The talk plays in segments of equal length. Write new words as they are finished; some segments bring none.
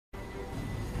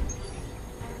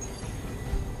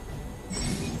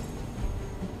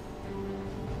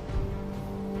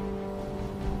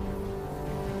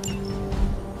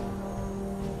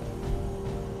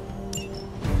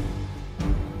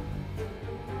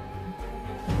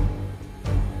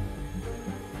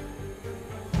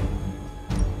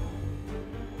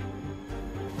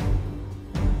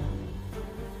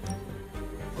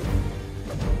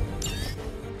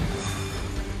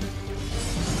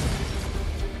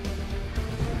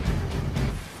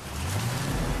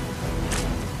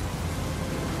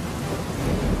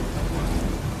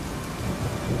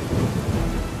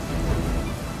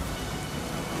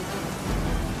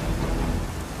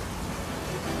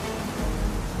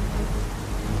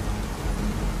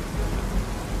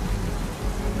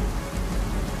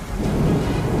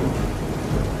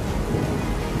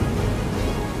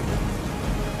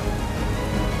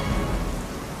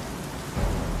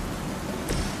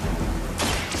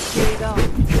Here you go.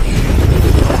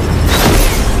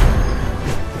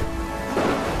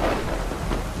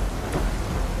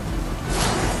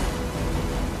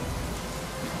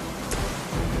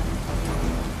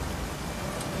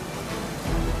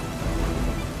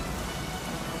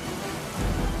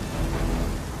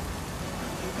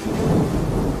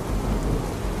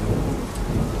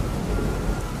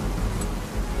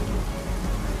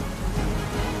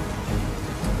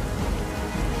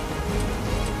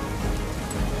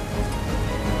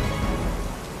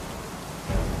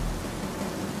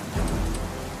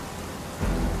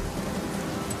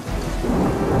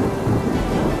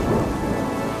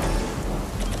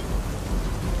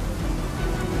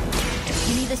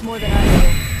 More than I do.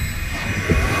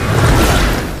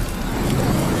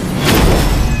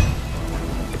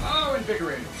 Oh,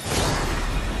 invigorating.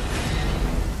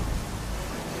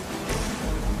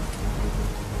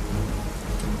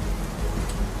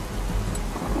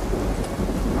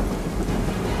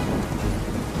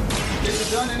 Is it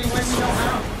done any way we know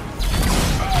how?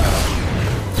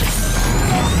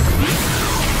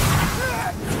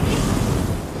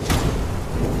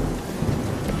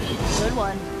 Good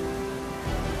one.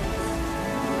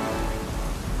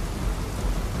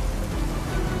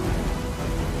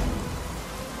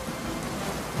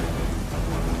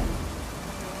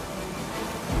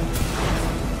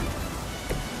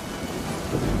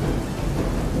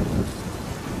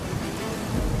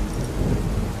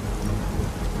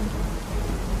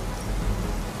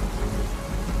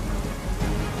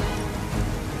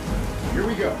 Here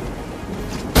we go.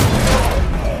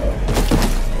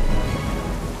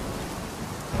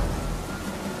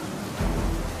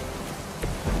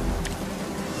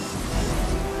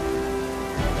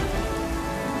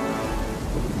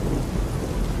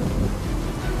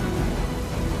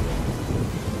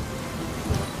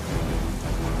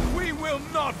 We will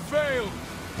not fail!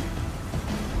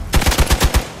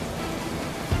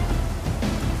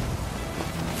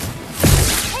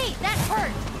 Hey, that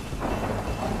hurt!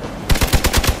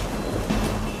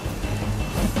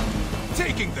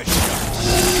 Taking the shot!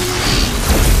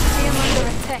 I am under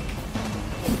attack.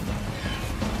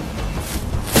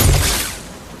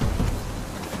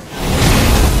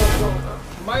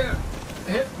 Might have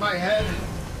hit my head.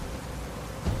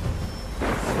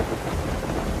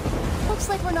 Looks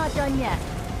like we're not done yet.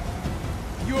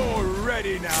 You're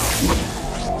ready now!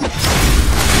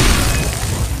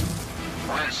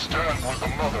 I stand with the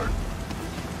mother.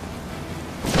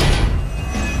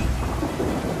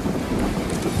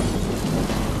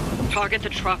 Target the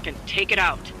truck and take it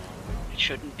out. It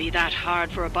shouldn't be that hard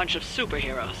for a bunch of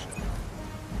superheroes.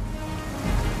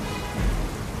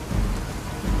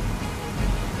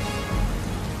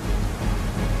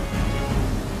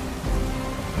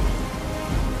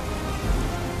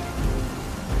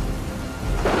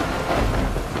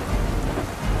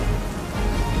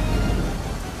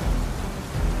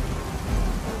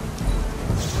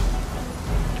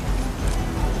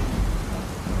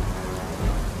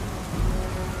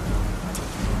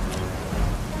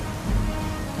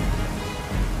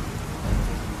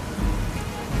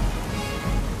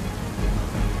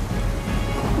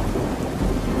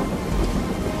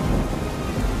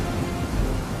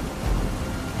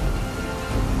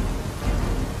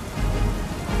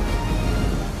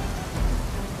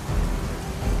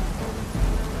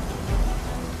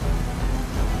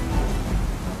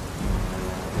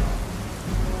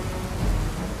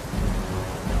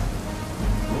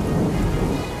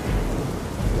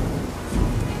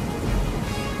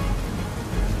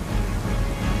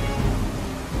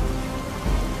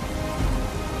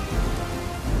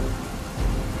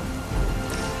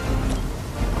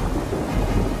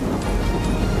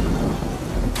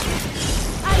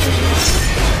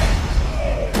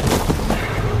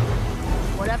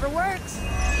 Whatever works.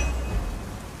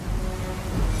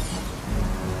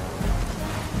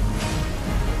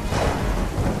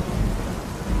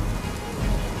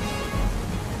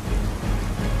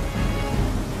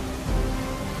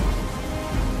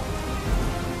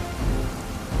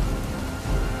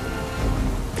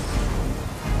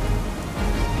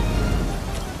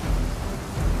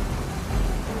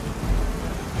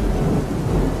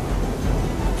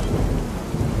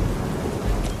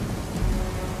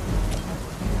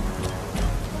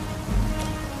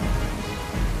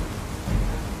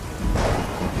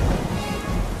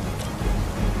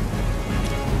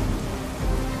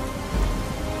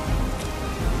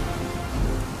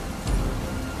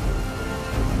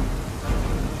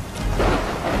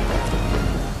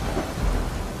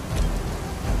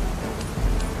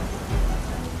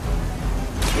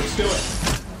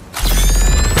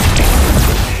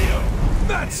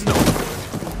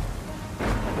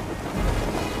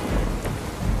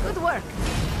 work.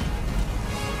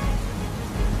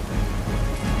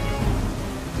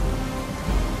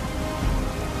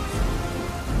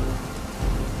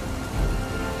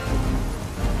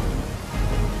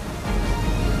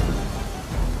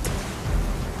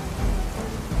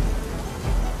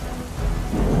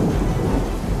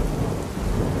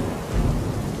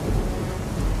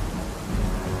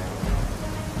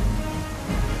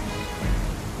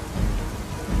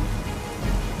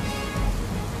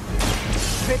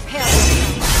 Repel.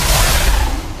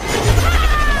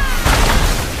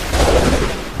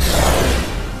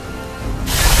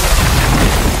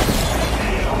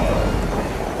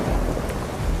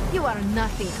 You are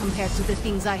nothing compared to the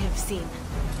things I have seen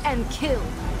and killed.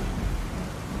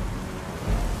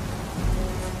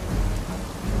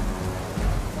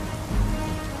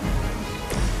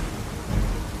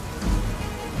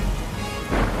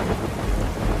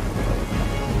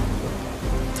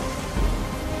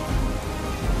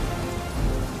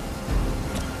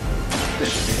 This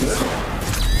should be good.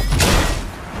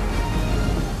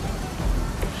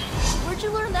 Where'd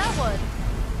you learn that one?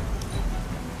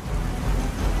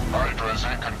 HYDRA is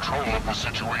in control of the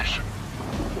situation.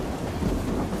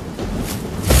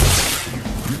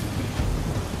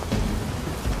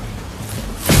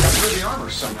 Got through the armor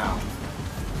somehow.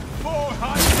 For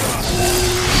HYDRA!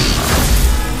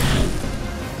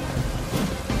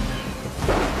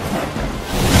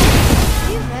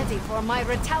 Be ready for my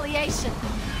retaliation.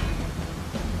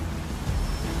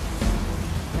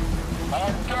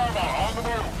 On Gamma, on the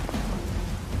move!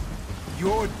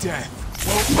 Your death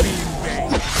won't be in vain.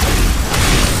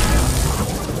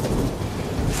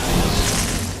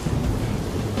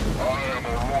 I am a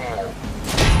wall.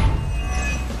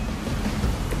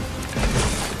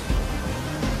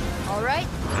 All right?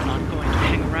 We're not going to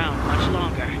hang around much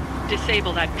longer.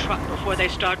 Disable that truck before they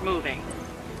start moving.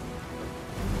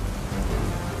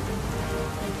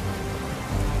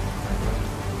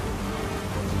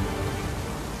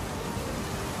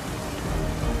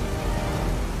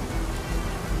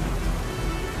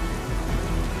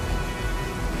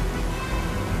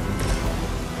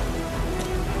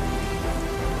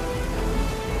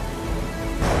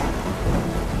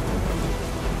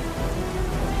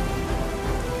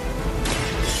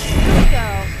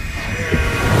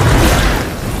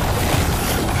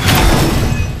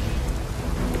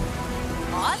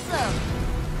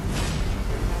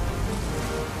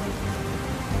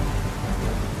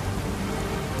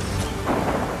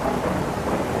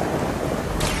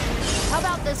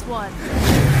 This one.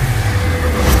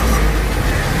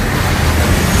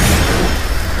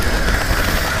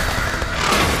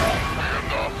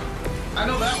 I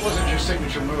know that wasn't your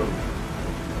signature move.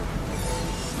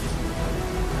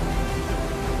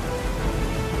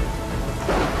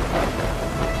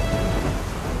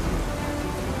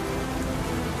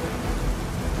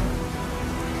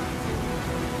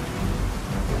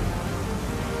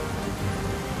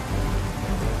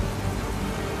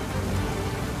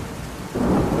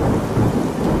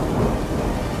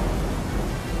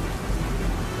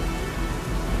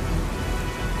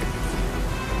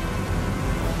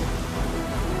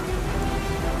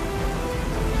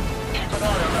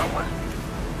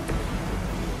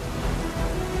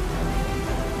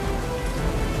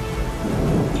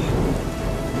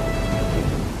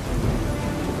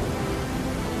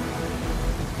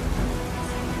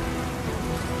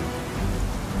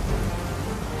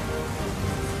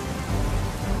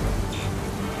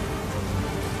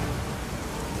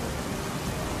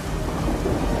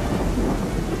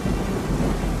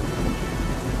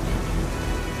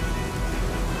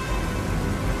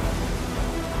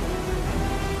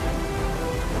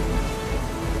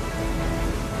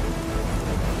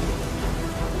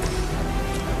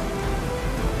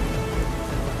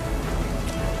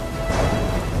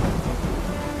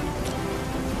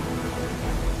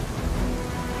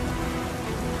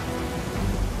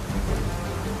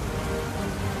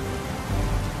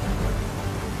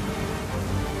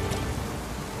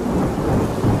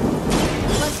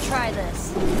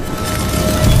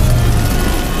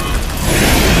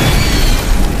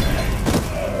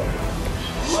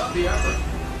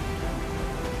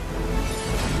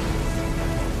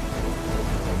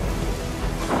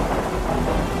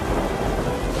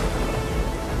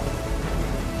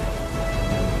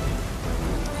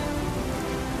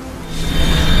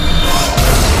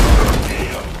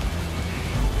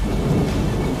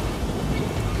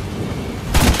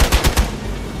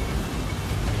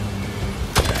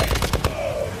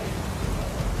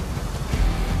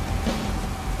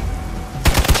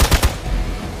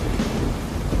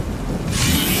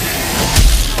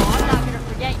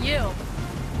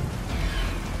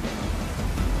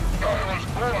 I was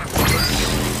born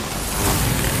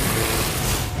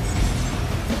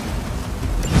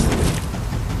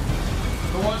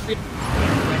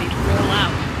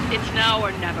Now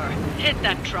or never. Hit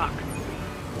that truck.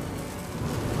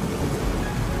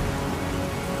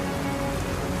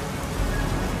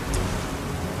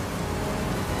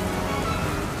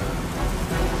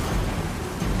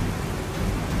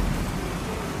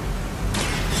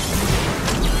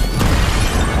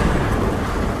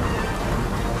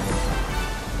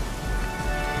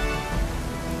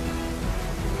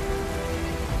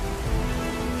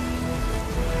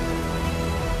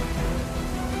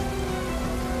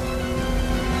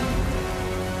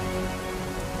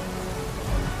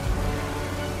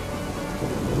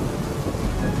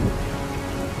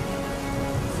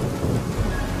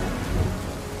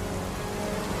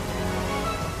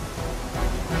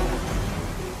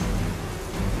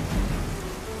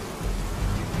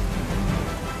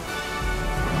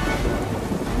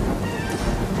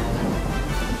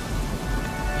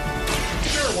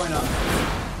 Why not?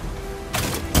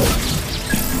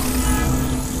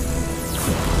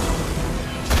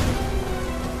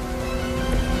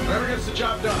 Whoever gets the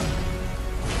job done.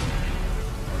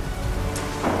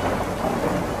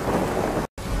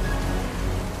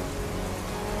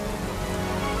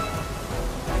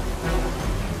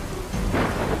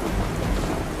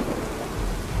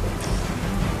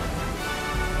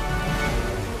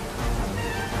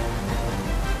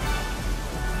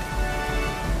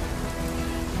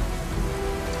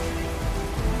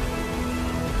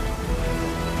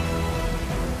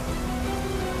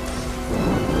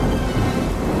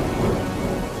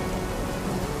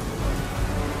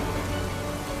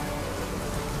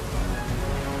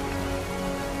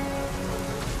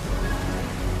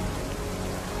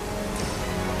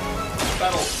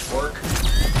 That'll work.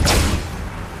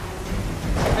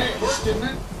 Hey, it worked, didn't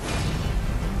it?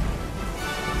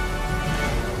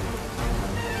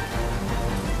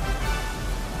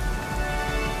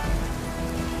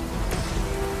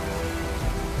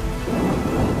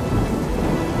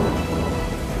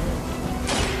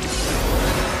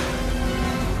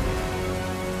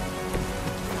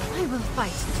 I will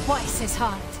fight twice as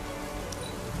hard.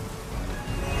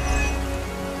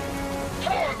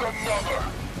 For the mother!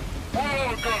 We're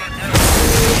all gonna get it!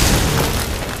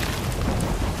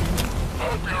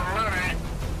 Hope you're ready!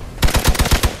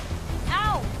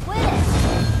 Ow! Quit!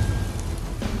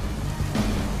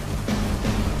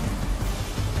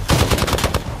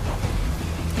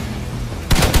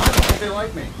 I don't think they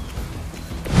like me.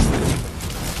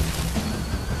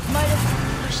 Might have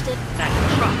pushed it. That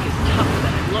truck is tougher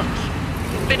than it looks.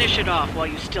 Finish it off while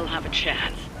you still have a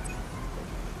chance.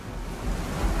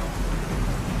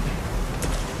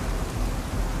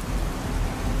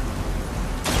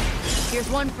 Here's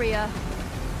one for ya.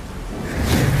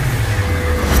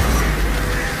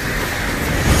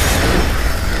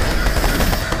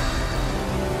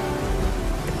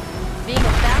 Being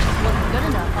a fascist wasn't good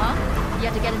enough, huh? You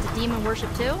had to get into demon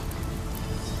worship too?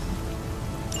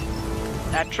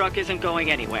 That truck isn't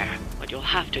going anywhere, but you'll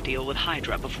have to deal with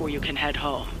HYDRA before you can head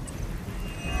home.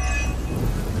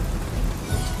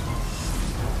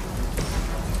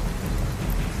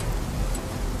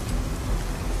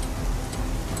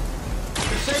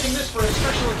 We're saving this for a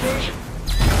special occasion.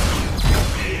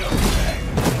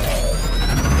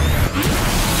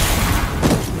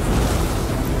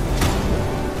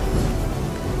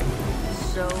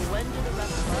 So when do the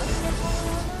rest of us get home?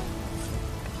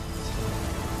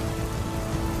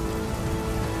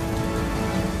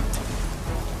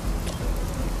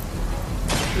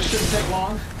 This shouldn't take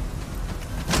long.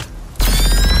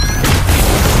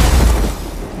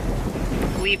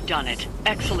 We've done it.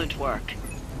 Excellent work.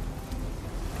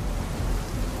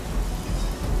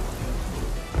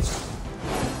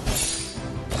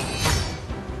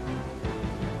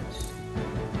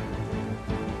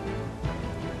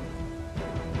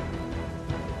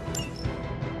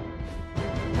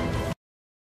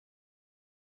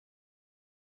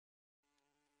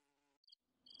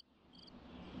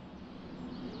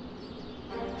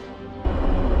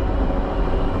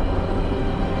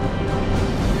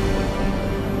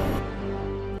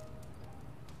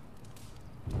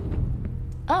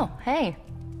 Oh, hey.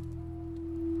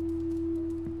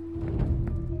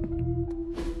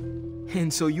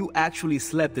 And so you actually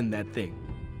slept in that thing?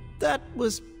 That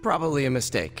was probably a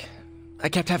mistake. I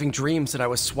kept having dreams that I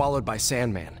was swallowed by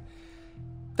Sandman.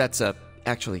 That's,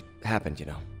 actually happened, you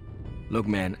know. Look,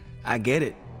 man, I get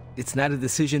it. It's not a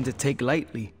decision to take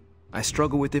lightly. I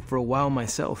struggled with it for a while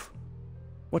myself.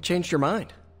 What changed your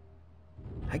mind?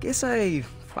 I guess I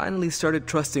finally started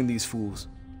trusting these fools.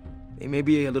 They may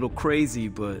be a little crazy,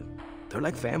 but they're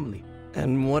like family.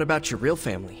 And what about your real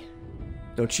family?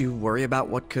 Don't you worry about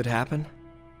what could happen?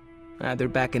 They're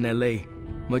back in LA.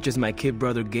 Much as my kid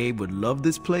brother Gabe would love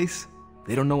this place,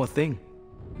 They don't know a thing.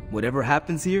 Whatever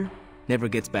happens here, never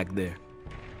gets back there.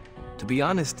 To be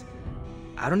honest,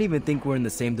 I don't even think we're in the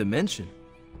same dimension.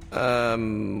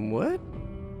 What?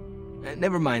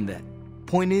 Never mind that.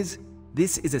 Point is,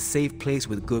 this is a safe place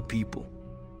with good people.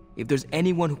 If there's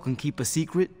anyone who can keep a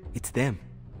secret, it's them.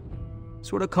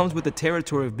 Sorta comes with the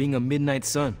territory of being a Midnight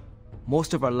Sun.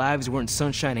 Most of our lives weren't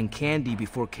sunshine and candy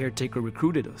before Caretaker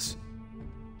recruited us.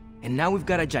 And now we've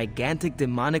got a gigantic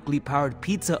demonically powered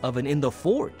pizza oven in the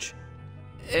forge.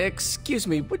 Excuse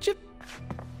me, would you...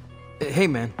 Hey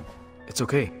man, it's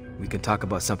okay. We can talk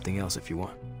about something else if you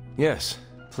want. Yes,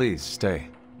 please stay.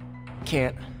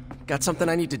 Can't. Got something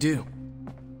I need to do.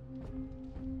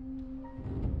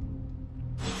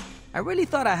 I really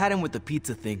thought I had him with the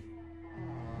pizza thing.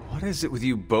 What is it with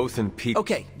you both and Pete?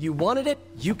 Okay, you wanted it,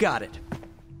 you got it.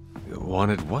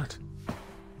 Wanted what?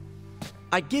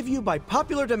 I give you by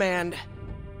popular demand,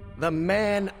 the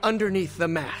man underneath the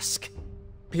mask.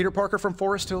 Peter Parker from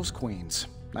Forest Hills, Queens.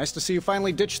 Nice to see you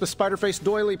finally ditch the spider-faced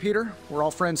doily, Peter. We're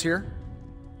all friends here.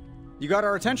 You got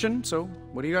our attention, so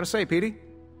what do you got to say, Petey?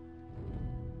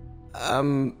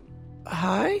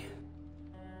 Hi?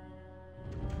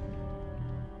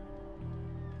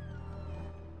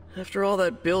 After all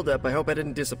that build-up, I hope I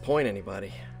didn't disappoint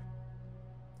anybody.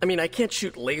 I mean, I can't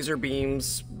shoot laser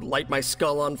beams, light my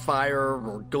skull on fire,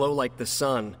 or glow like the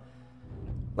sun.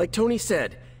 Like Tony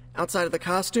said, outside of the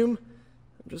costume,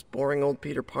 I'm just boring old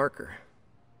Peter Parker.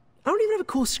 I don't even have a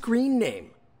cool screen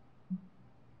name.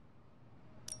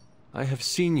 I have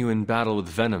seen you in battle with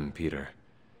Venom, Peter.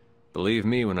 Believe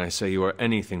me when I say you are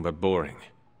anything but boring.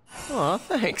 Aw,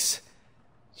 thanks.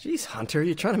 Jeez, Hunter,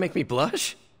 you trying to make me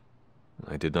blush?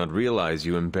 I did not realize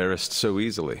you embarrassed so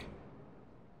easily.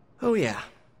 Oh yeah,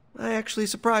 I actually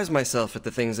surprise myself at the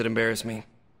things that embarrass me.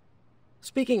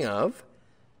 Speaking of,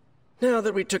 now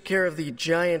that we took care of the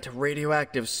giant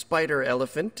radioactive spider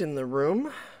elephant in the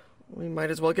room, we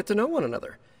might as well get to know one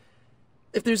another.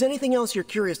 If there's anything else you're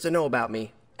curious to know about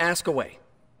me, ask away.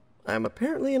 I'm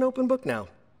apparently an open book now.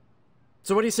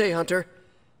 So what do you say, Hunter?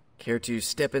 Care to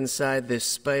step inside this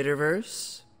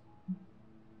Spider-Verse?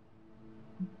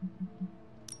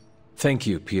 Thank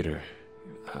you, Peter.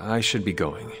 I should be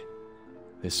going.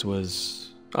 This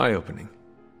was eye-opening.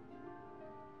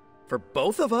 For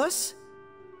both of us?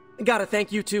 Gotta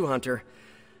thank you too, Hunter.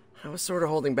 I was sort of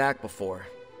holding back before.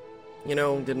 You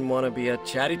know, didn't want to be a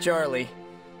chatty Charlie.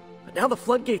 But now the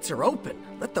floodgates are open.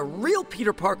 Let the real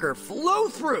Peter Parker flow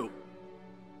through!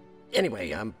 Anyway,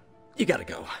 you gotta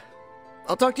go.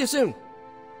 I'll talk to you soon.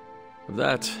 Of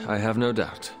that, I have no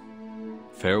doubt.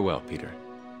 Farewell, Peter.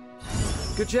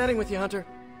 Good chatting with you, Hunter.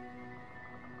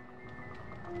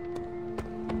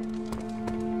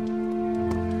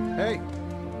 Hey.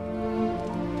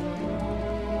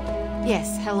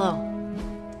 Yes, hello.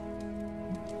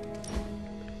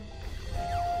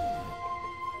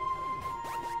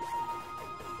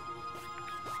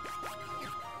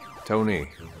 Tony,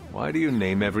 why do you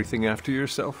name everything after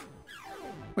yourself?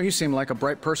 Well, you seem like a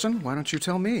bright person. Why don't you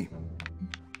tell me?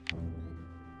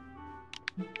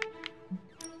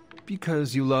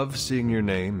 Because you love seeing your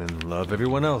name and love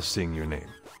everyone else seeing your name.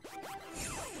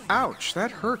 Ouch,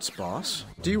 that hurts, boss.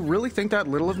 Do you really think that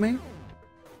little of me?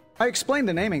 I explained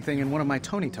the naming thing in one of my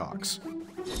Tony talks.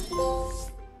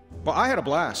 Well, I had a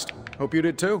blast. Hope you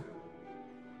did too.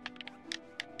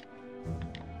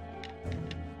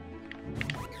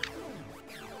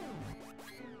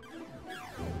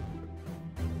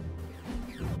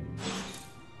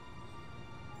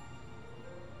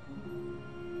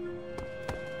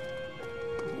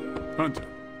 Hunter.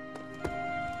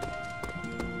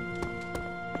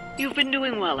 You've been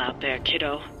doing well out there,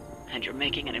 kiddo. And you're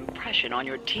making an impression on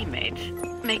your teammates.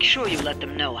 Make sure you let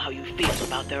them know how you feel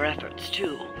about their efforts,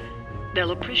 too.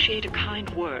 They'll appreciate a kind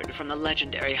word from the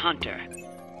legendary Hunter.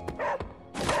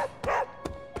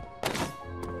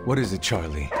 What is it,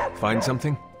 Charlie? Find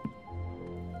something?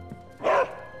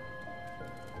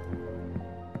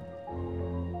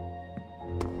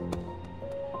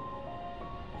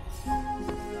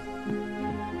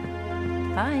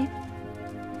 Hi.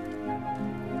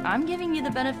 I'm giving you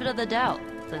the benefit of the doubt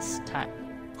this time.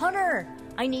 Hunter!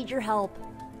 I need your help.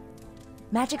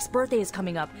 Magik's birthday is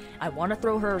coming up. I want to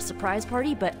throw her a surprise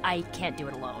party, but I can't do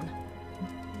it alone.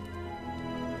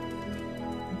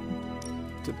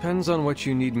 Depends on what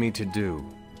you need me to do.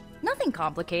 Nothing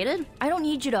complicated. I don't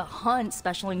need you to hunt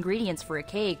special ingredients for a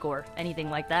cake or anything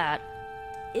like that.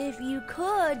 If you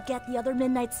could get the other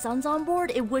Midnight Suns on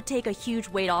board, it would take a huge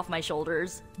weight off my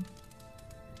shoulders.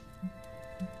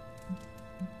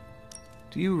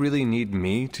 Do you really need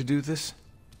me to do this?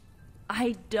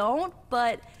 I don't,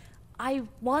 but I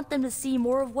want them to see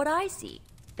more of what I see.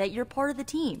 that you're part of the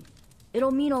team. It'll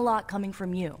mean a lot coming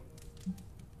from you.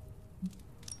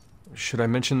 Should I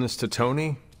mention this to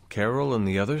Tony, Carol, and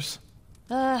the others?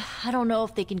 I don't know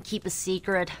if they can keep a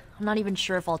secret. I'm not even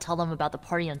sure if I'll tell them about the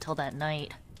party until that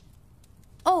night.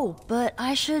 Oh, but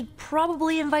I should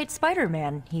probably invite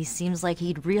Spider-Man. He seems like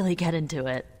he'd really get into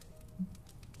it.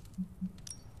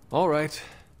 All right.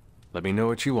 Let me know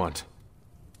what you want.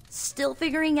 Still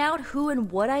figuring out who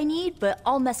and what I need, but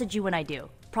I'll message you when I do.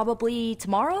 Probably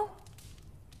tomorrow?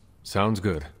 Sounds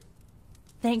good.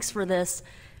 Thanks for this.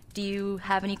 Do you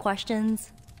have any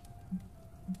questions?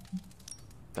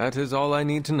 That is all I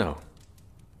need to know.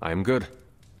 I'm good.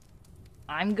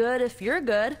 I'm good if you're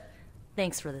good.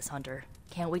 Thanks for this, Hunter.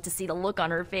 Can't wait to see the look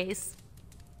on her face.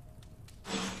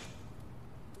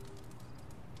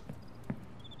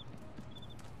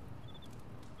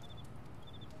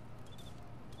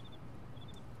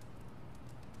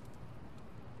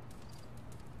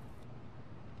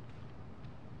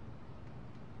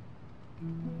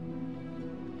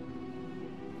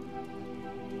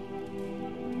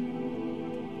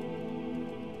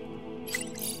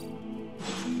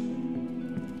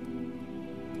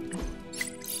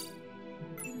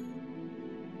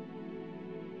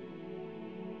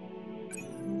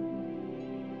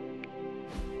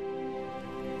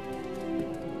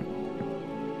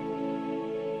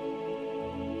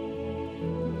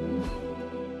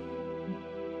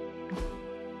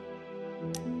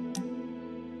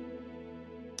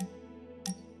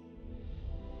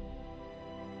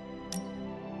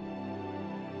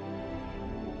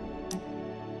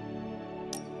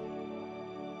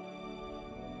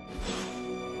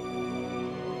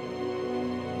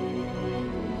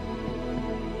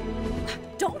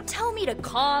 Don't tell me to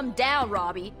calm down,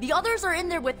 Robbie. The others are in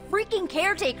there with freaking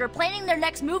Caretaker planning their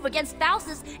next move against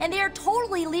Faustus, and they are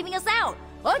totally leaving us out.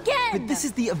 Again! But this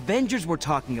is the Avengers we're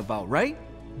talking about, right?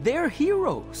 They're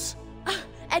heroes.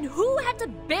 And who had to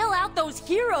bail out those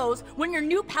heroes when your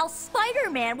new pal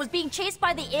Spider-Man was being chased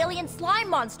by the alien slime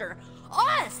monster?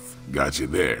 Us! Got you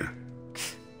there.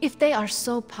 If they are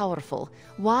so powerful,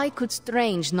 why could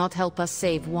Strange not help us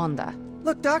save Wanda?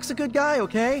 Look, Doc's a good guy,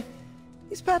 okay?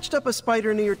 He's patched up a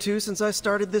spider knee or two since I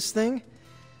started this thing.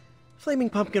 Flaming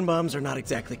pumpkin bombs are not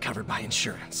exactly covered by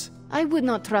insurance. I would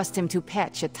not trust him to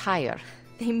patch a tire.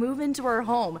 They move into our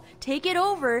home, take it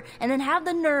over, and then have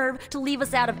the nerve to leave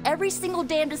us out of every single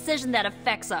damn decision that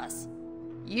affects us.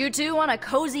 You two want to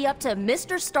cozy up to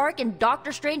Mr. Stark and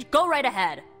Doctor Strange? Go right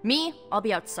ahead. Me, I'll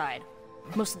be outside.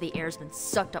 Most of the air's been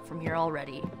sucked up from here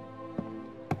already.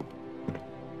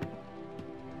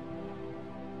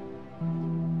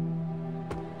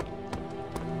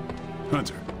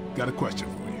 Hunter, got a question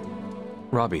for you.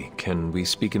 Robbie, can we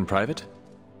speak in private?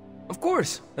 Of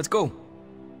course. Let's go.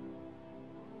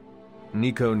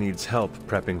 Nico needs help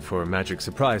prepping for Magik's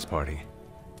surprise party.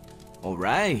 All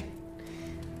right.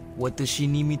 What does she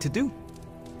need me to do?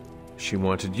 She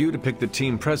wanted you to pick the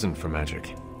team present for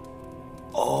Magik.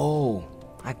 Oh,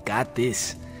 I got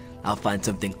this. I'll find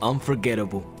something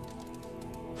unforgettable.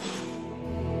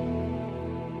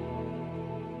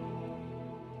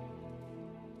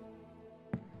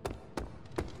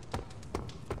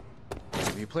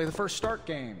 You play the first Stark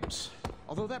games.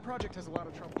 Although that project has a lot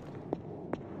of trouble.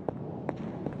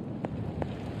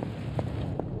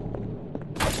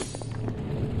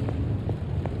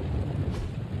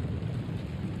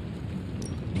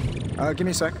 Give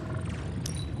me a sec.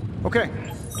 Okay,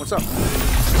 what's up?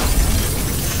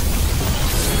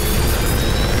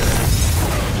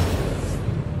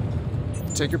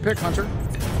 Take your pick, Hunter.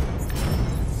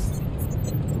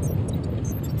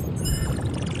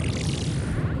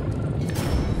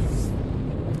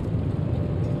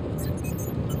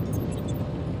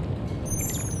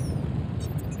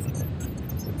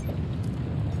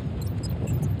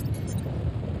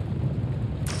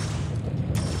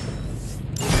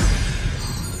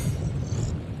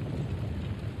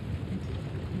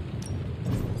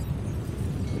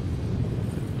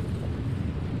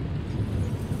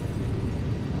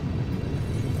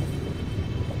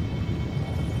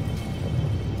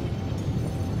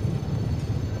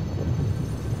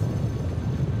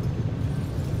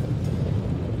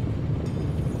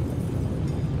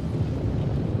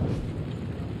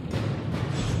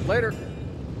 Later.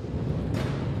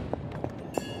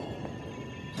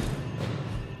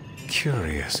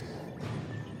 Curious.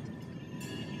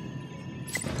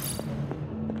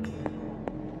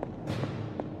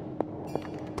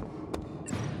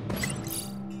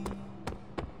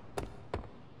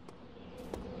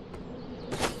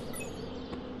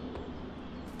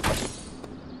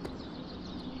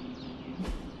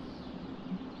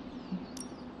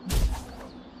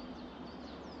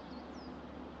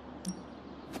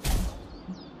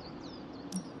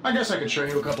 I guess I could show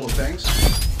you a couple of things.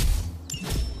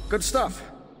 Good stuff.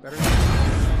 Better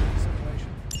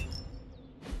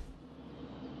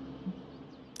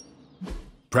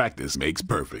Practice makes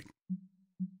perfect.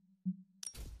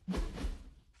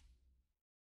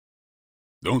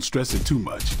 Don't stress it too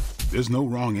much. There's no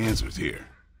wrong answers here.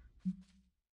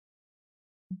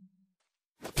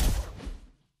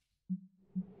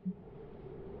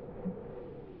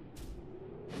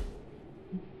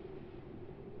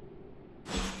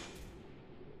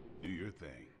 Do your thing.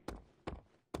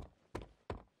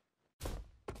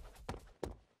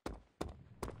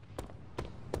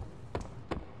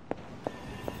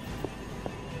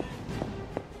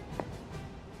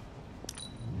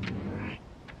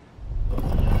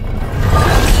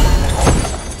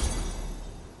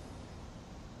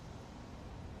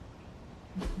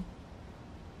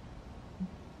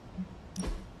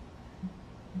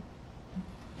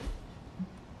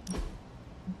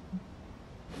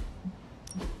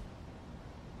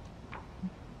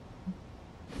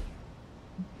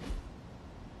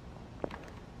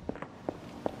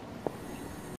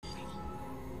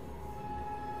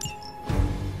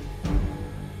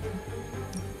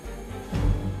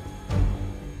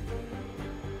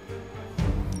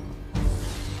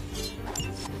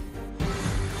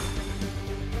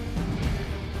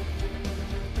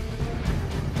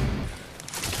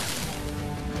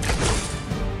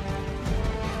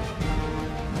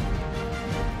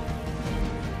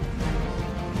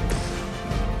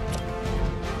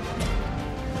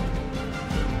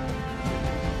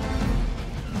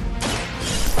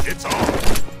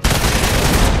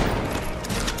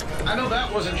 I know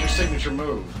that wasn't your signature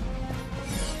move.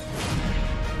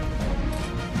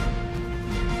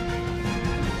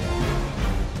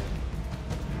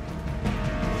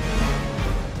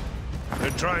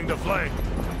 They're trying to flank.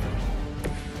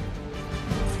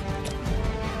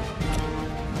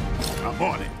 I'm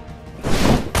on it.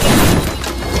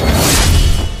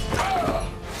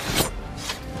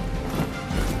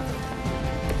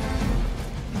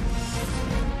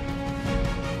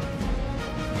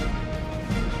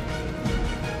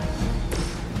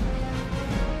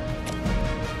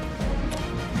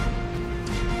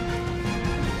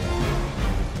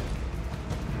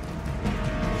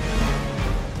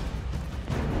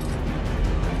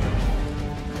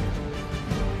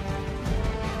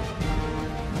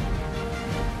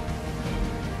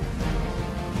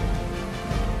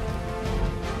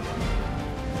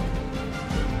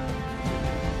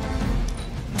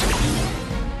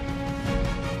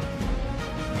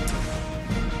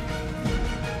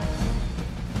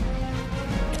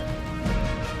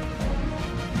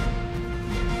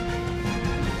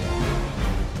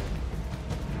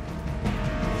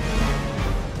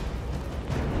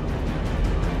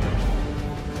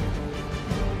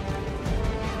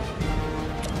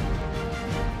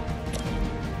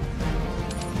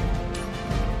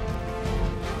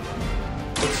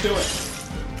 Let's do it.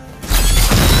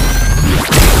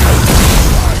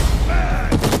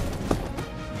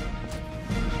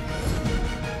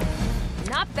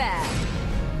 Not bad.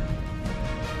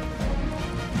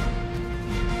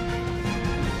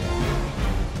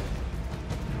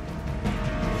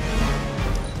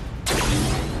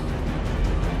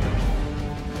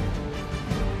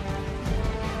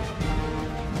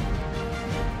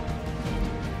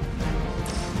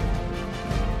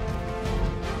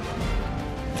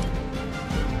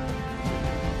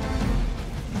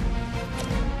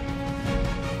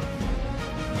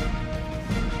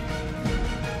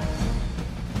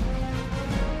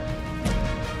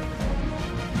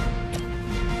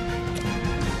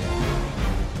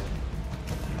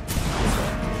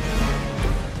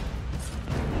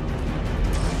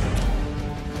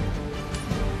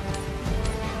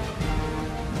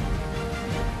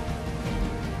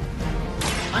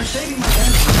 I'm saving my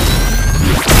energy.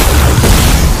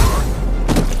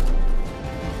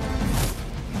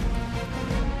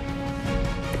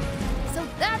 So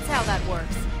that's how that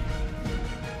works.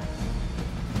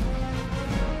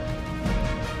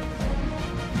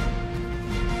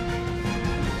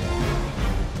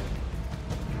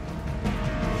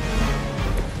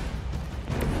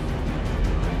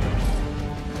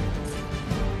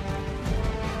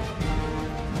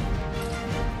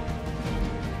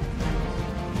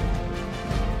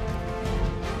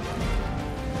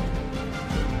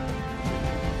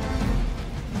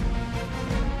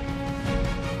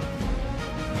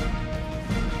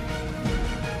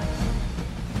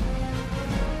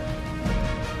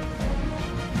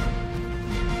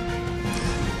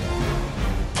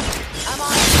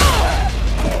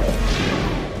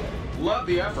 Love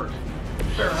the effort.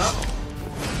 Fair enough.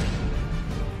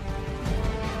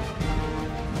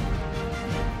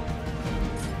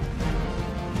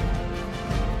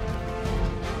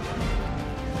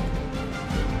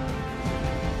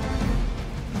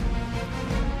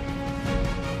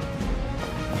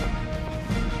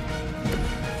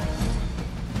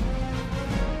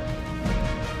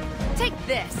 Take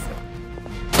this!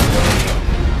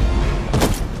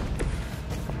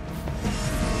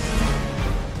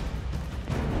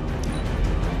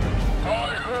 I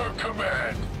heard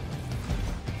command.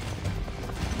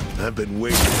 I've been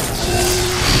waiting. Try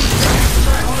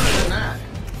harder than that.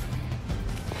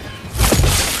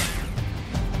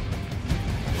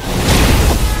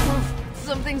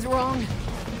 Something's wrong.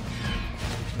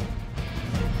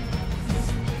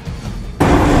 I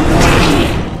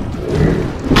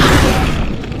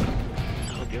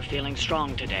hope you're feeling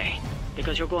strong today,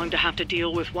 because you're going to have to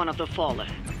deal with one of the Fallen.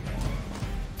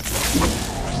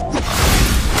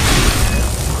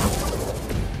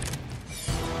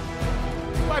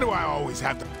 Why do I always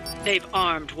have to... They've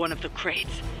armed one of the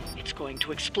crates. It's going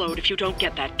to explode if you don't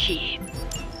get that key.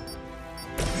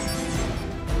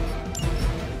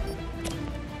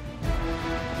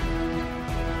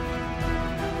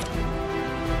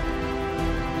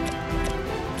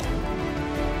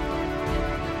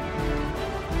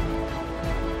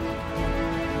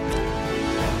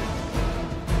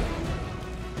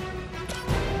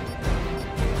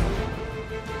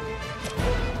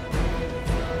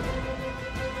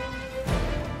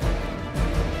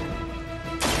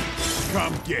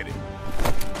 Come get it.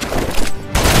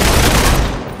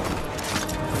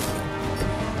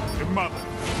 Your mother.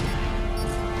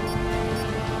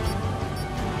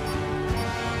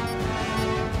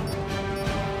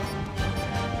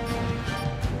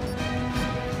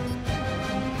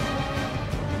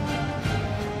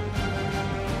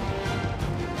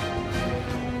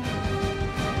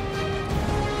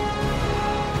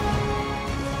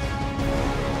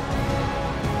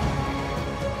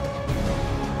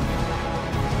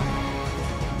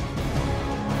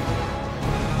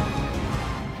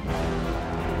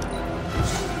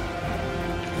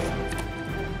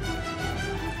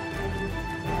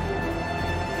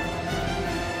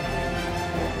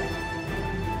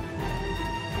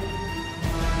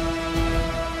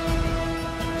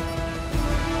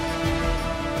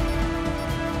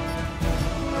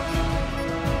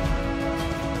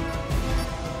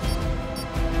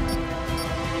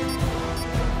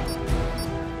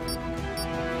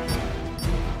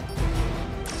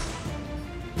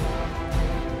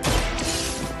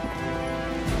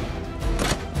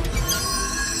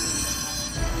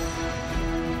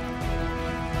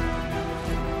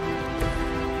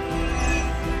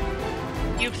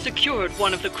 You've secured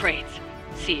one of the crates.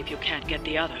 See if you can't get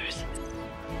the others.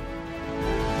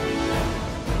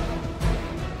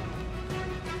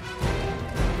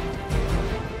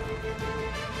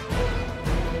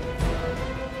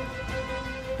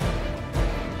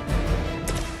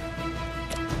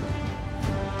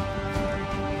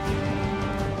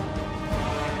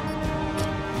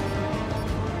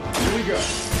 Here we go.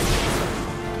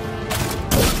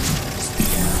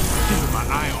 Keeping my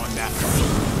eye on that one.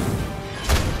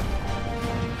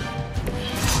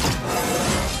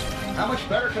 How much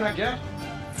better can I get?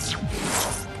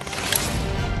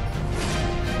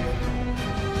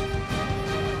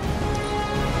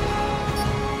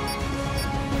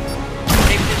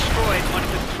 They've destroyed one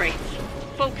of the crates.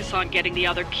 Focus on getting the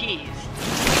other keys.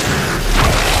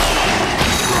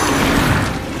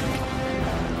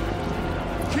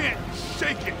 Can't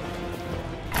shake it.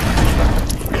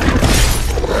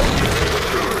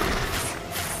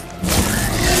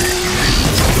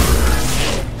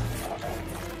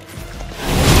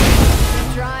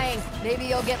 Keep trying. Maybe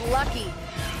you'll get lucky.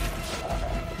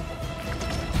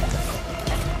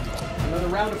 Another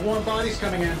round of warm bodies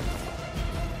coming in.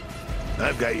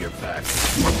 I've got your back.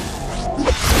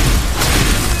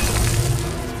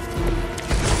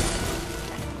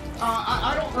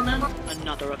 I don't remember.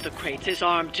 Another of the crates is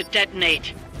armed to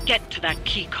detonate. Get to that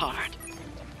key card.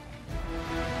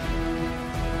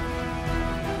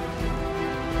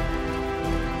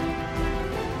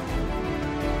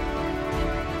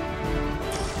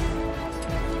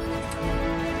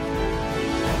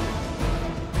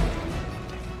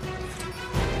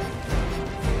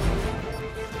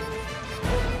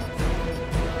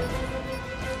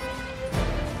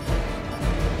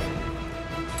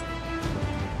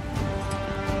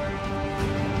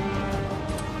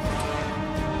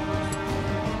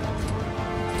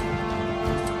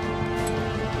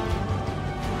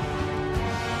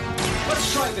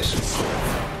 Let's try this one.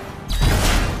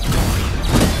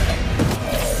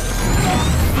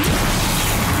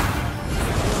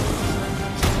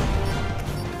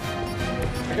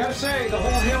 I gotta say, the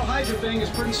whole Hail Hydra thing is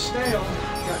pretty stale.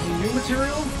 Got any new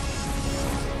material?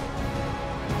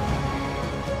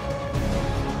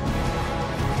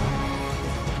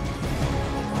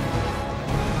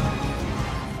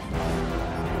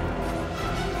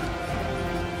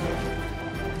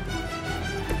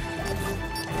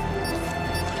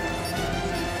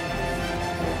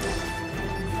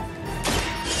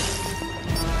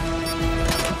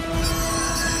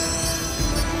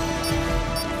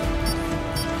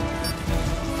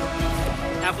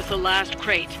 last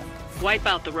crate. Wipe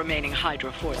out the remaining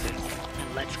HYDRA forces,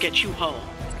 and let's get you home.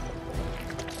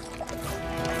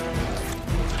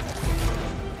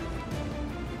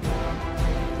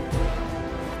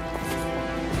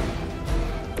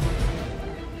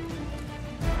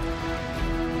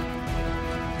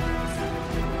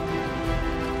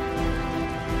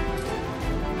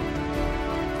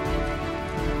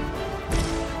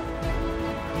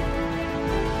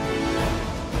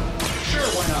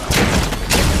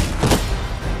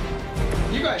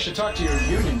 I should talk to your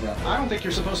union rep. I don't think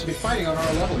you're supposed to be fighting on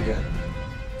our level yet.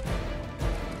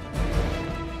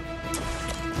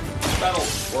 That'll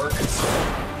work.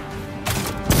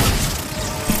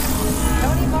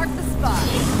 Tony marked the spot.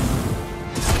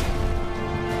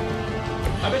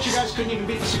 I bet you guys couldn't even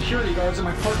beat the security guards in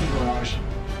my parking garage.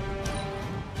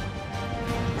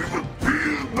 We will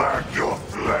peel back your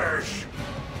flesh.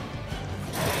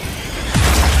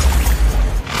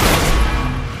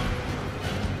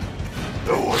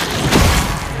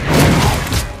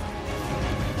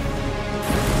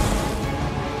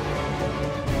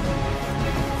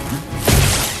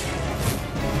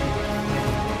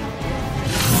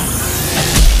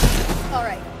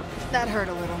 Alright, that hurt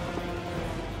a little.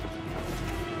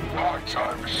 My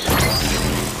time is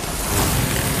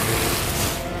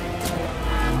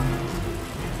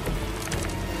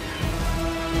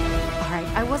Alright,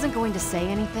 I wasn't going to say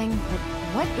anything, but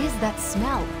what is that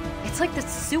smell? It's like the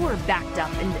sewer backed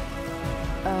up and...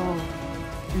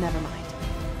 Oh, never mind.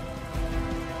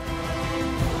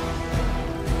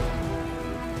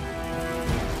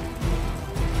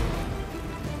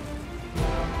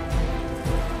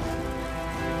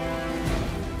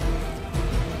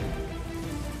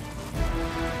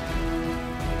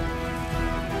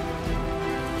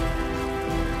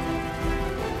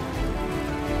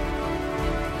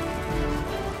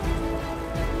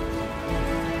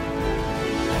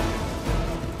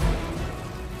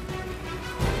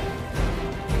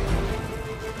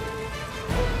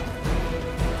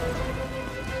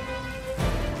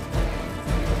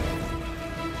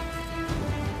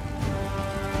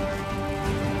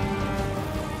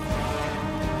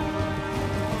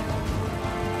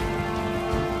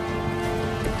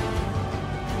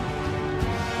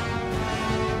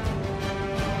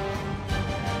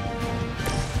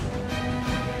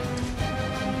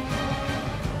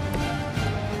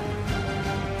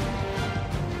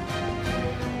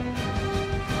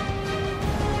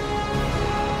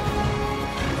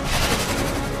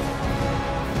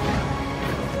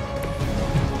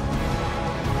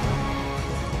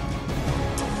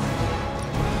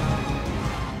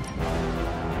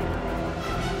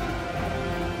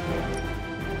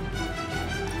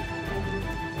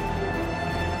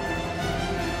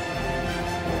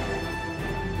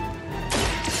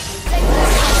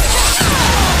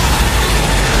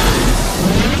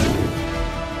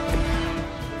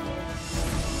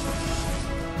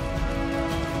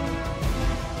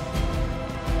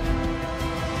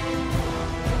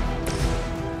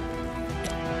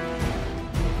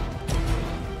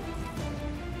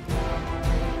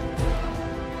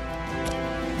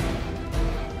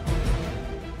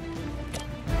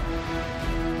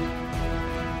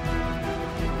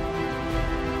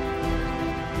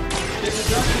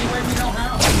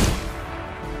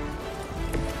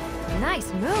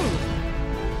 Nice move.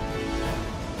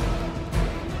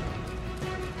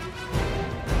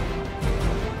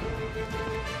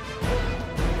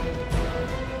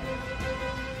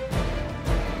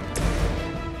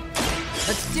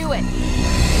 Let's do it.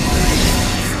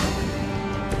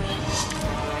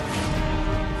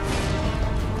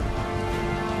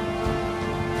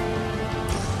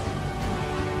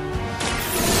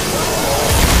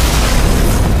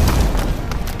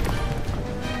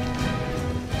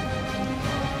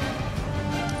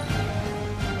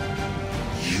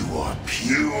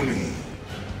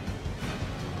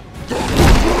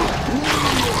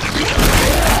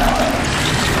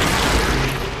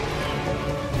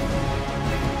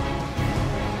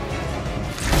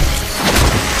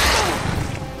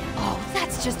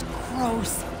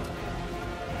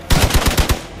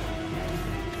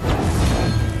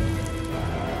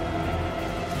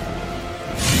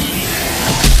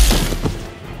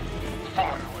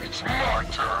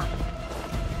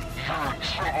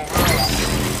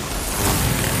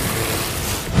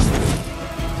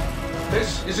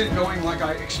 This isn't going like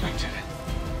I expected.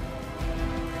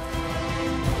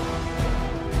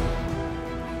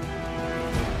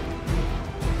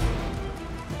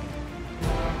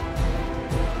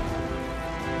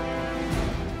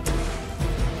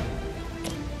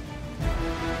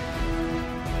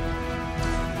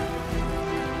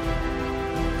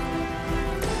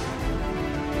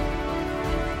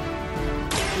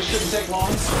 Shouldn't take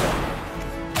long.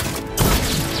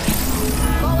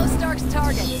 Follow Stark's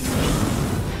target.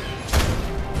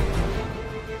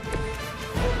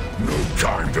 No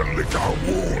time to lick our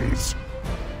wounds.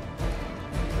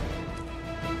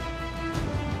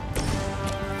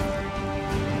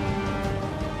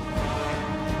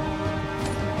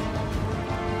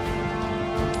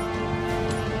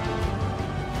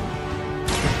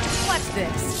 What's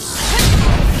this?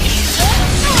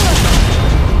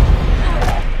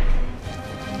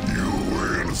 You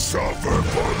will suffer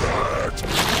for that.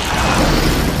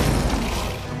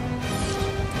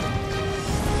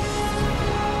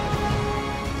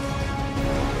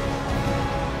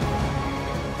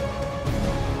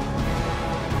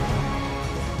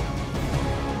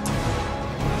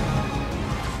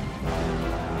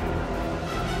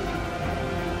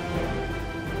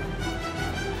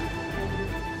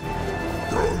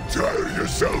 Don't tire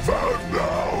yourself out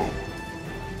now.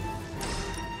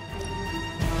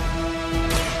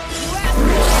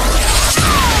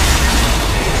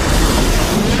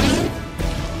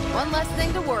 One less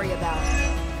thing to worry about.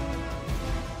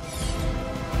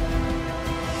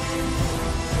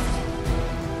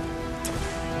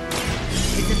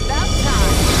 It's about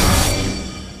time.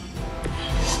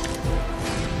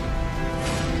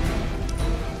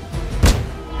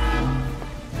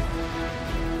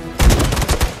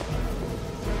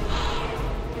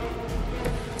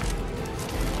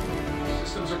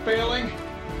 Systems are failing.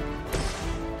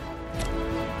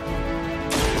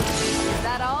 Is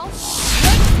that all?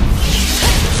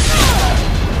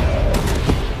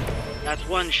 That's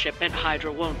one shipment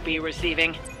HYDRA won't be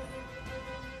receiving.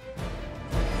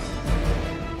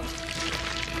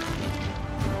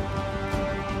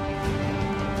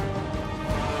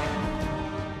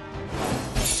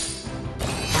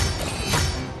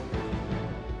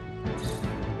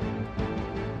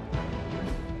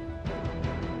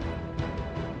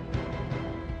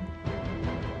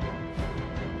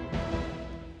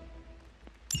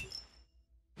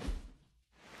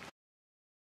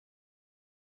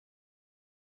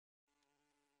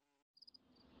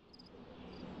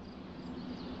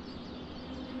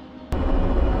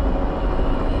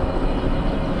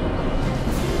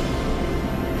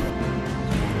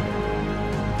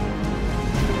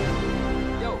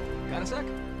 Yo, got a sec?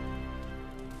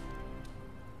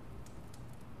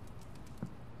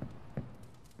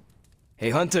 Hey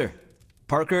Hunter,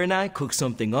 Parker and I cooked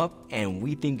something up and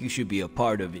we think you should be a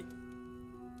part of it.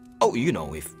 Oh, you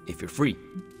know, if you're free.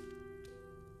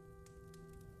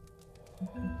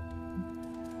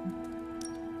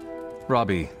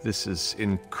 Robbie, this is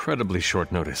incredibly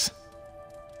short notice.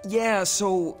 Yeah,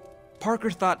 so Parker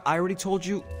thought I already told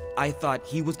you. I thought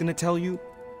he was gonna tell you.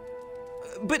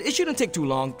 But it shouldn't take too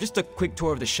long. Just a quick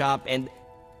tour of the shop and...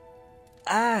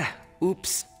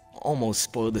 oops. Almost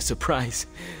spoiled the surprise.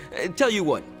 Tell you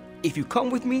what, if you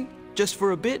come with me, just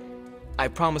for a bit, I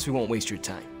promise we won't waste your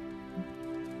time.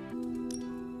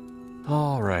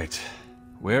 All right.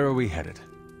 Where are we headed?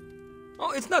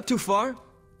 Oh, it's not too far.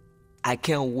 I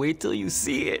can't wait till you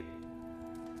see it.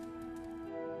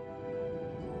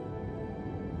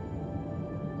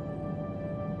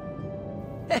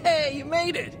 Hey, you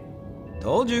made it!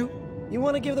 Told you. You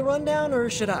want to give the rundown, or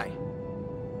should I?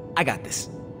 I got this.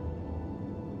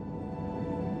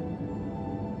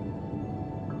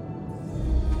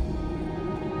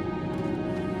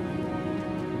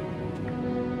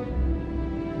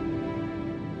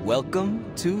 Welcome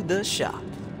to the shop.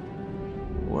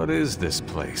 What is this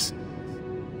place?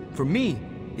 For me,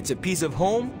 it's a piece of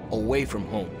home away from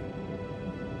home.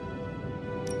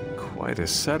 Quite a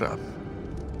setup.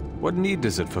 What need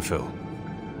does it fulfill?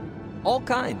 All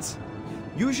kinds.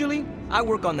 Usually, I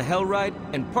work on the Hellride,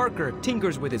 and Parker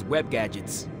tinkers with his web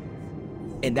gadgets.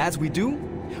 And as we do,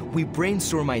 we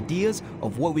brainstorm ideas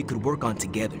of what we could work on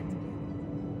together.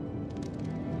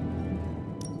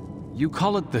 You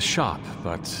call it the shop,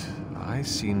 but I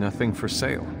see nothing for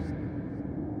sale.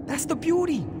 That's the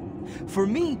beauty. For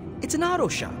me, it's an auto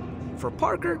shop. For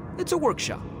Parker, it's a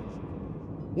workshop.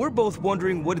 We're both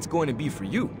wondering what it's going to be for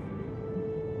you.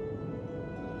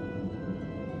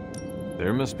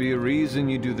 There must be a reason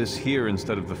you do this here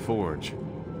instead of the Forge.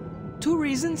 2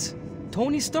 reasons.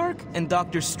 Tony Stark and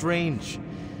Doctor Strange.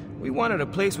 We wanted a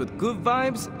place with good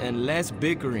vibes and less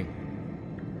bickering.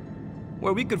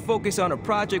 Where we could focus on a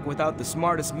project without the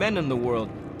smartest men in the world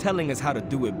telling us how to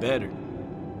do it better.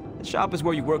 The shop is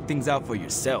where you work things out for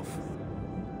yourself.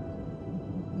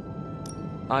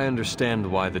 I understand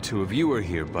why the two of you are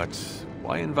here, but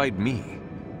why invite me?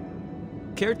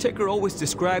 Caretaker always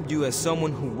described you as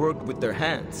someone who worked with their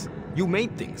hands. You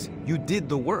made things. You did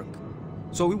the work.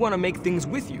 So we want to make things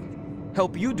with you.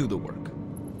 Help you do the work.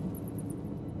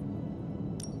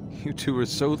 You two are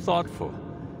so thoughtful.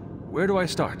 Where do I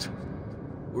start?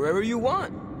 Wherever you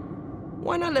want.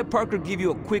 Why not let Parker give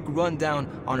you a quick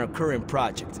rundown on our current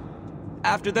project?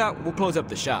 After that, we'll close up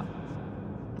the shop.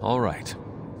 All right.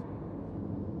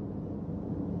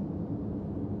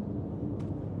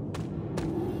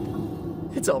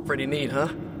 It's all pretty neat, huh?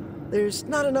 There's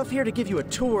not enough here to give you a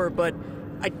tour, but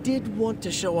I did want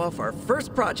to show off our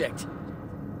first project.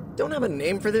 Don't have a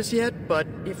name for this yet, but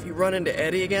if you run into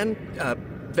Eddie again,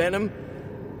 Venom,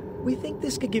 we think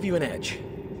this could give you an edge.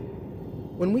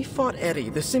 When we fought Eddie,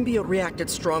 the symbiote reacted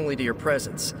strongly to your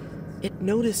presence. It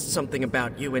noticed something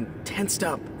about you and tensed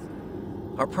up.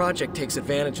 Our project takes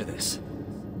advantage of this.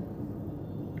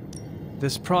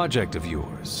 This project of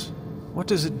yours, what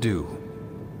does it do?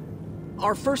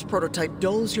 Our first prototype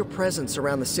dulls your presence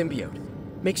around the symbiote.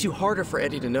 Makes you harder for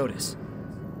Eddie to notice.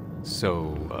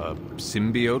 So, a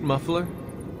symbiote muffler?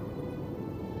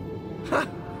 Ha!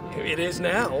 It is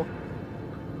now.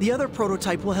 The other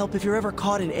prototype will help if you're ever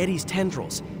caught in Eddie's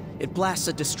tendrils. It blasts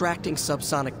a distracting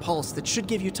subsonic pulse that should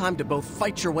give you time to both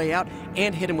fight your way out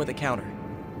and hit him with a counter.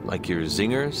 Like your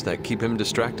zingers that keep him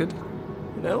distracted?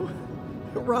 No?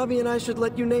 Robbie and I should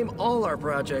let you name all our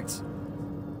projects.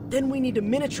 Then we need to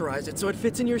miniaturize it so it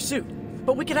fits in your suit.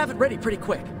 But we can have it ready pretty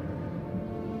quick.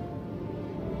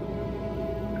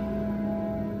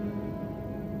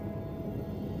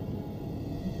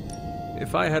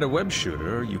 If I had a web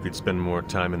shooter, you could spend more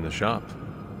time in the shop.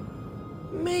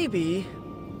 Maybe,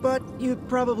 but you'd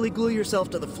probably glue yourself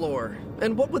to the floor.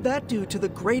 And what would that do to the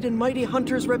great and mighty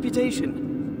Hunter's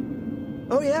reputation?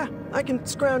 Oh yeah, I can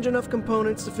scrounge enough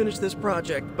components to finish this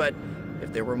project, but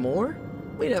if there were more,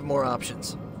 we'd have more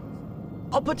options.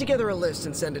 I'll put together a list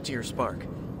and send it to your Spark.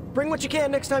 Bring what you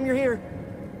can next time you're here.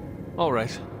 All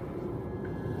right.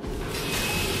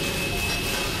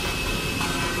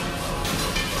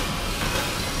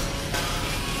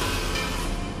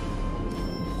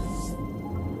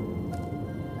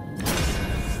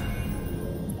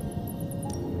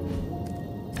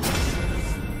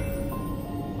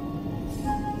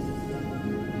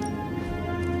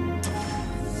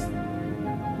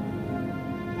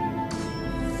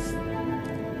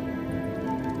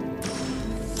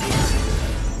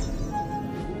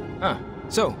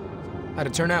 So, how'd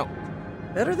it turn out?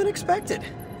 Better than expected.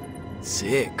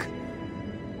 Sick.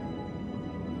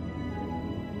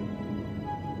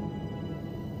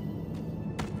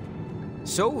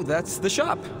 So, that's the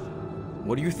shop.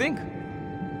 What do you think?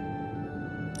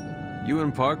 You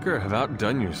and Parker have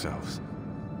outdone yourselves.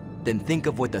 Then think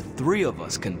of what the three of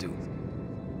us can do.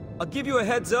 I'll give you a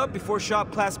heads up before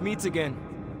shop class meets again.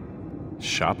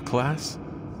 Shop class?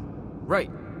 Right.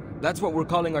 That's what we're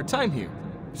calling our time here.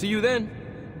 See you then.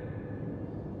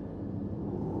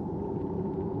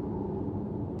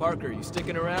 Parker, you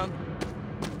sticking around?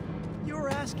 You're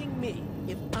asking me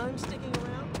if I'm sticking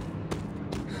around?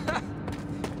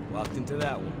 Walked into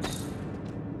that one.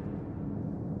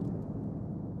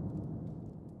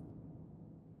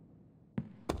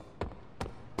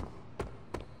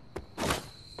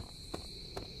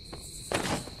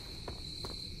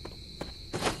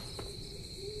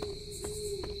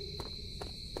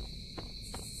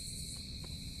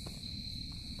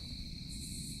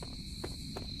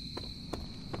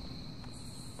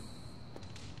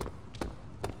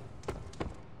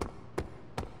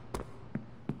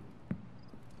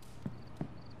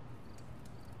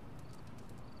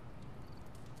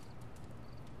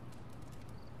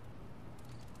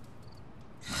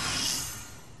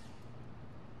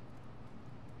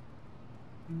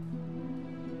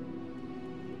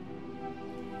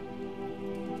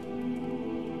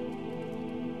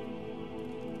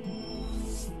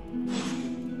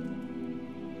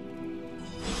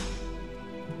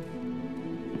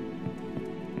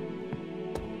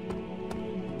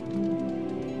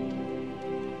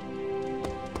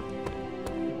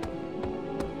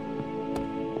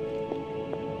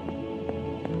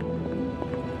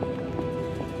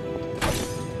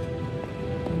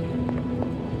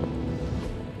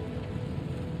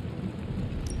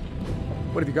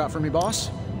 What have you got for me, boss?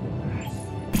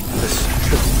 This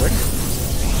should be quick.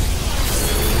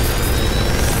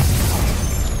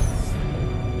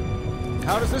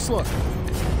 How does this look?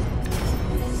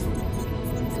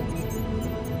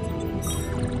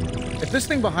 If this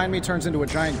thing behind me turns into a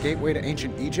giant gateway to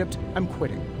ancient Egypt, I'm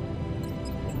quitting.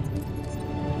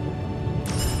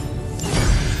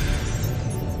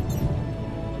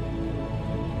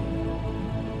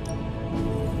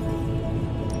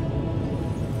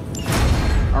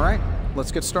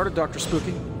 Let's get started, Dr.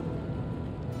 Spooky.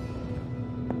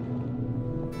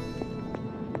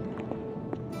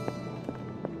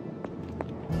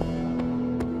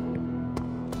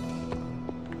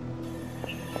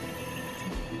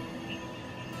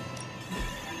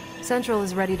 Central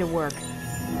is ready to work. Time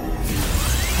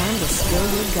to spill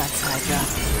your guts, HYDRA.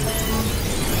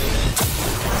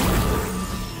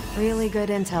 Really good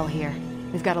intel here.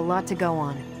 We've got a lot to go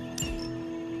on.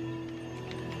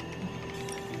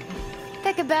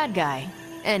 Pick a bad guy.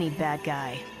 Any bad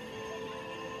guy.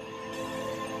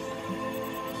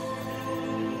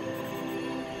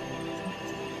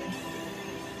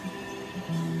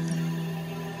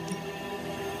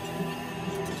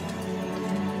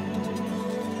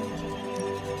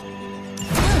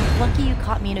 Lucky you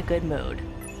caught me in a good mood.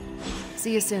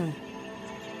 See you soon.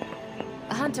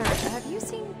 Hunter, have you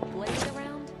seen Blade around?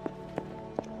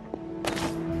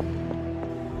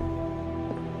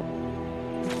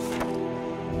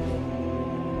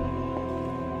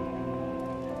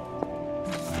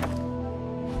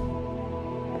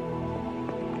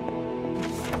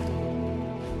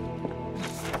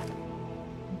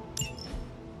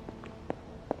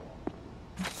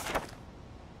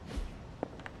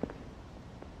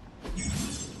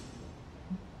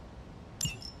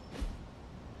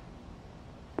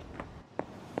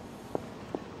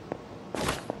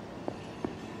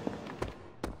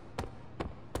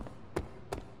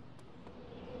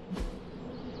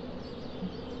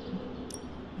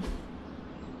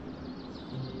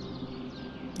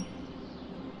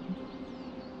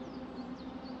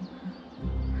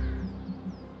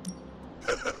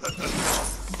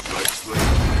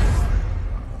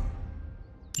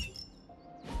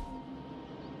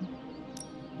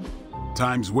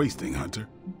 Time's wasting, Hunter.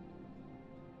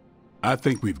 I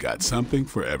think we've got something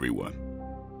for everyone.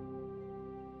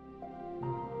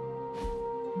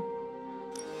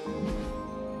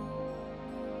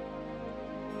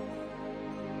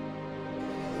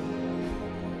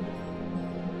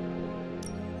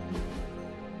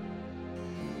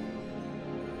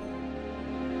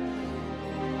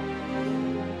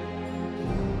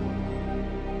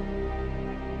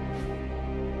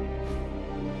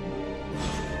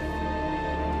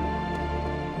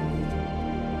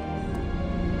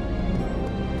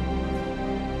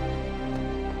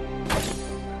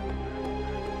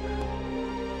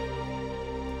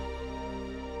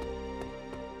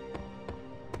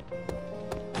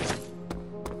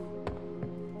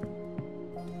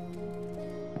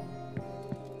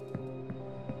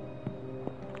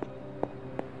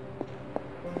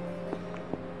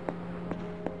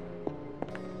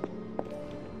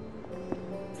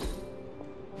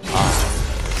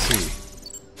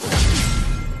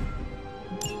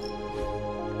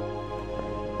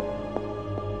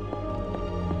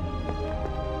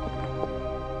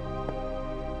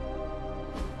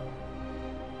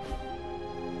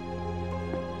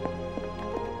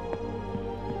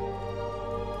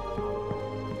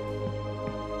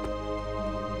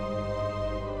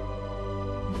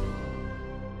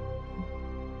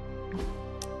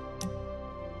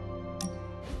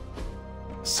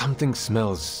 Something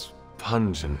smells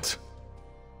pungent.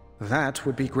 That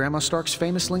would be Grandma Stark's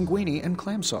famous linguine and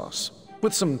clam sauce,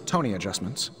 with some Tony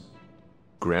adjustments.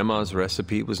 Grandma's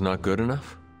recipe was not good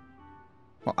enough?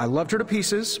 Well, I loved her to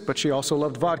pieces, but she also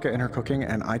loved vodka in her cooking,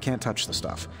 and I can't touch the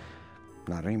stuff.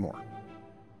 Not anymore.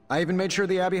 I even made sure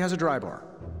the Abbey has a dry bar.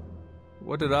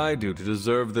 What did I do to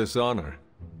deserve this honor?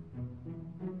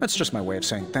 That's just my way of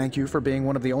saying thank you for being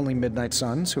one of the only Midnight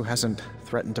Suns who hasn't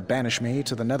threatened to banish me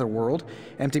to the netherworld,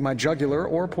 empty my jugular,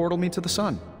 or portal me to the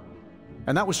sun.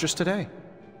 And that was just today.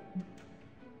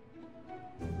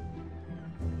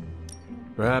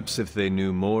 Perhaps if they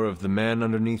knew more of the man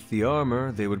underneath the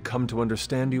armor, they would come to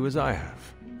understand you as I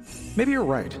have. Maybe you're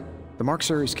right. The Mark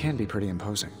series can be pretty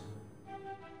imposing.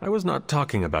 I was not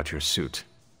talking about your suit.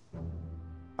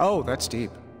 Oh, that's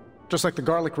deep. Just like the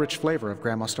garlic-rich flavor of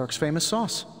Grandma Stark's famous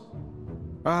sauce.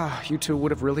 Ah, you two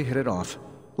would have really hit it off.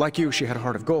 Like you, she had a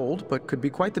heart of gold, but could be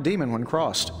quite the demon when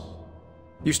crossed.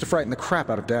 Used to frighten the crap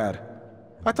out of Dad.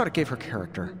 I thought it gave her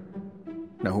character.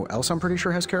 Know who else I'm pretty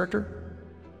sure has character?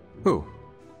 Who?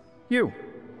 You.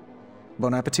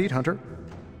 Bon appetit, Hunter.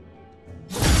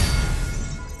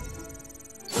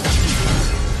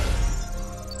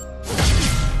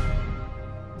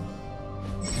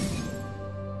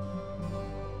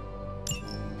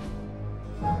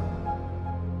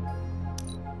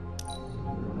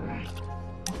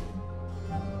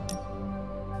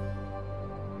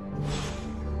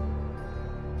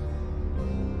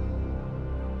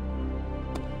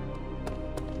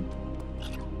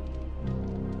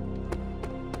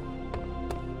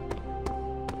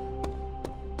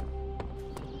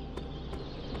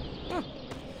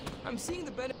 I'm seeing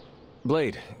the benefit.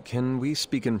 Blade, can we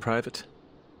speak in private?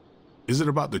 Is it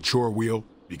about the chore wheel?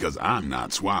 Because I'm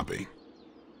not swapping.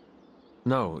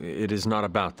 No, it is not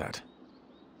about that.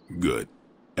 Good.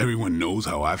 Everyone knows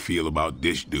how I feel about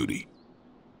dish duty.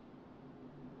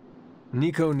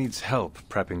 Nico needs help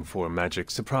prepping for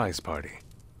Magik's surprise party.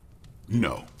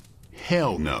 No.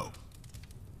 Hell no.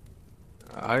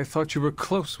 I thought you were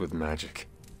close with Magik.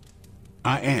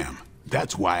 I am.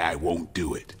 That's why I won't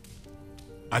do it.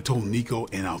 I told Nico,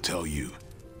 and I'll tell you.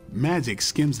 Magik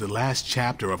skims the last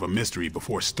chapter of a mystery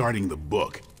before starting the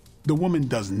book. The woman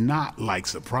does not like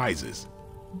surprises.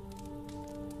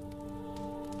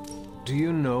 Do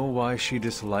you know why she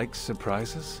dislikes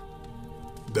surprises?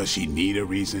 Does she need a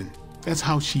reason? That's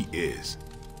how she is.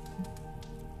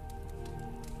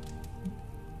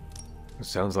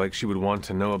 Sounds like she would want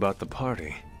to know about the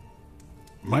party.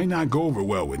 Might not go over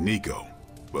well with Nico,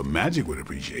 but Magik would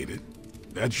appreciate it.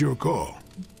 That's your call.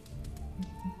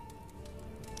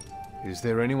 Is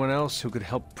there anyone else who could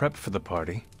help prep for the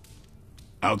party?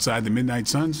 Outside the Midnight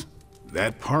Suns,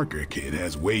 that Parker kid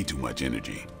has way too much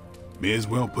energy. May as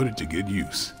well put it to good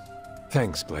use.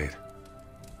 Thanks, Blade.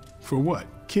 For what?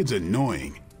 Kid's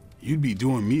annoying. You'd be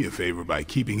doing me a favor by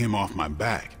keeping him off my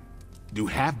back. Do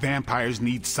half vampires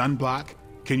need sunblock?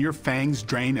 Can your fangs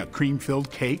drain a cream-filled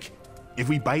cake? If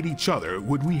we bite each other,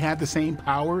 would we have the same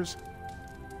powers?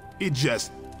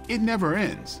 It never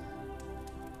ends.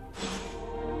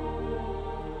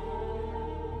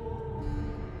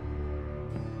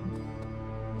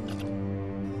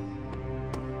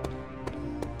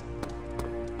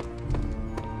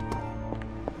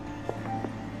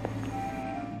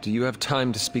 Do you have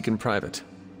time to speak in private?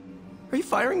 Are you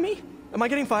firing me? Am I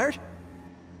getting fired?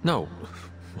 No.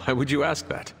 Why would you ask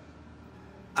that?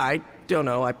 I don't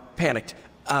know. I panicked.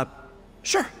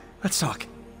 Sure. Let's talk.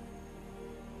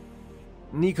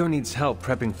 Nico needs help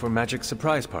prepping for Magik's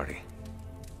surprise party.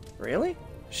 Really?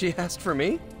 She asked for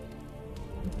me?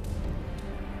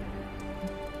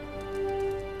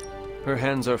 Her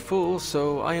hands are full,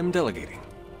 so I am delegating.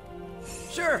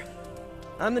 Sure.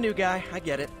 I'm the new guy. I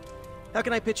get it. How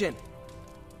can I pitch in?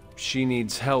 She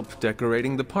needs help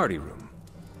decorating the party room.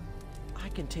 I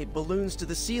can tape balloons to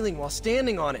the ceiling while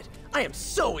standing on it. I am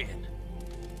so in.